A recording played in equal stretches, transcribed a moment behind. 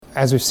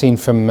as we've seen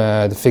from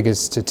the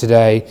figures to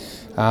today,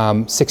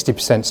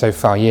 60% so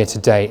far year to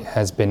date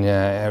has been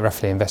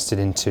roughly invested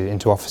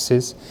into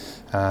offices.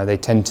 They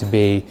tend to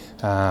be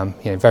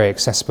very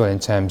accessible in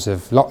terms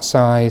of lot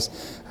size,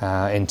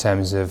 in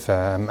terms of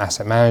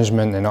asset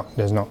management.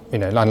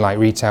 Unlike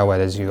retail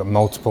where you've got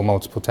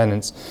multiple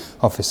tenants,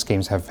 office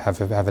schemes have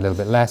a little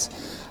bit less.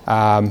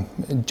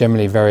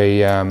 Generally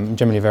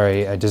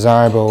very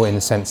desirable in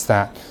the sense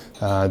that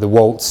the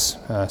WALTs,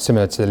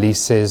 similar to the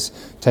leases,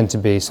 tend to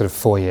be sort of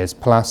 4 years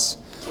plus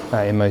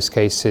in most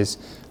cases.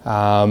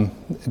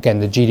 Again,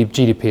 the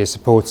GDP is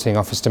supporting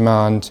office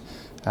demand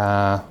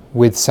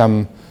with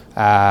some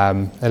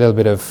a little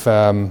bit of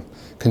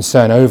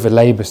concern over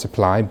labour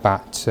supply,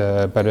 but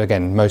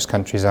again, most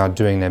countries are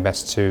doing their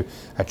best to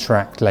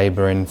attract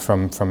labour in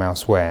from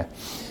elsewhere.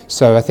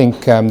 So I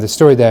think the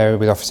story there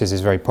with offices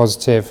is very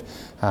positive,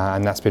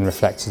 and that's been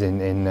reflected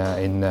in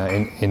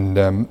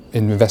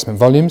investment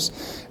volumes.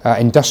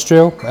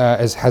 Industrial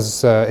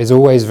is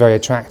always very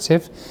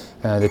attractive.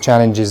 The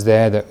challenge is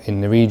there that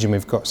in the region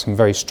we've got some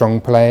very strong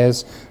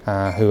players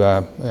who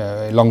are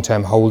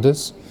long-term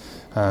holders.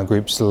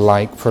 Groups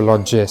like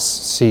Colliers,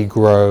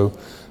 Segro,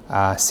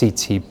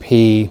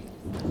 CTP,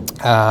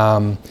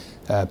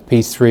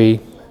 P3.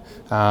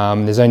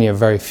 There's only a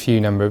very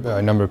few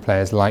number of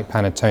players like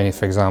Panettone,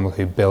 for example,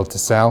 who build to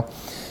sell.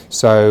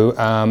 So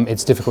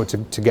it's difficult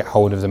to get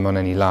hold of them on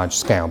any large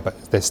scale, but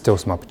there's still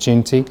some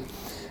opportunity.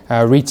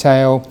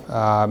 Retail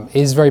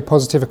is very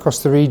positive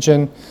across the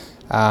region,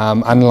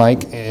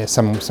 unlike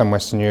some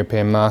Western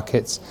European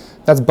markets.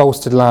 That's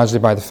bolstered largely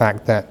by the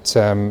fact that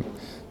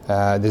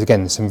there's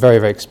again some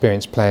very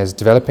experienced players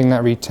developing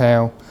that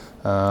retail.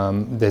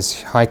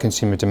 There's high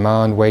consumer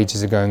demand,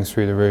 wages are going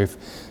through the roof,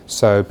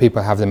 so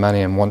people have the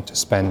money and want to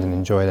spend and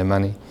enjoy their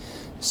money.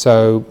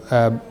 So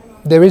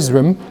there is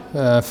room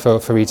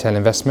for retail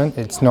investment.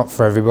 It's not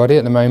for everybody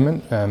at the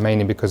moment,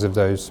 mainly because of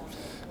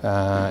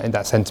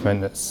that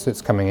sentiment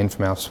that's coming in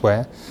from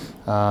elsewhere.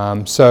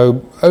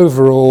 So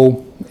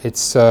overall,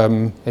 it's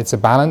a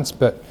balance,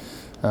 but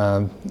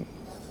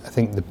I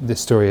think the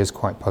story is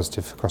quite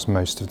positive across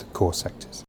most of the core sectors.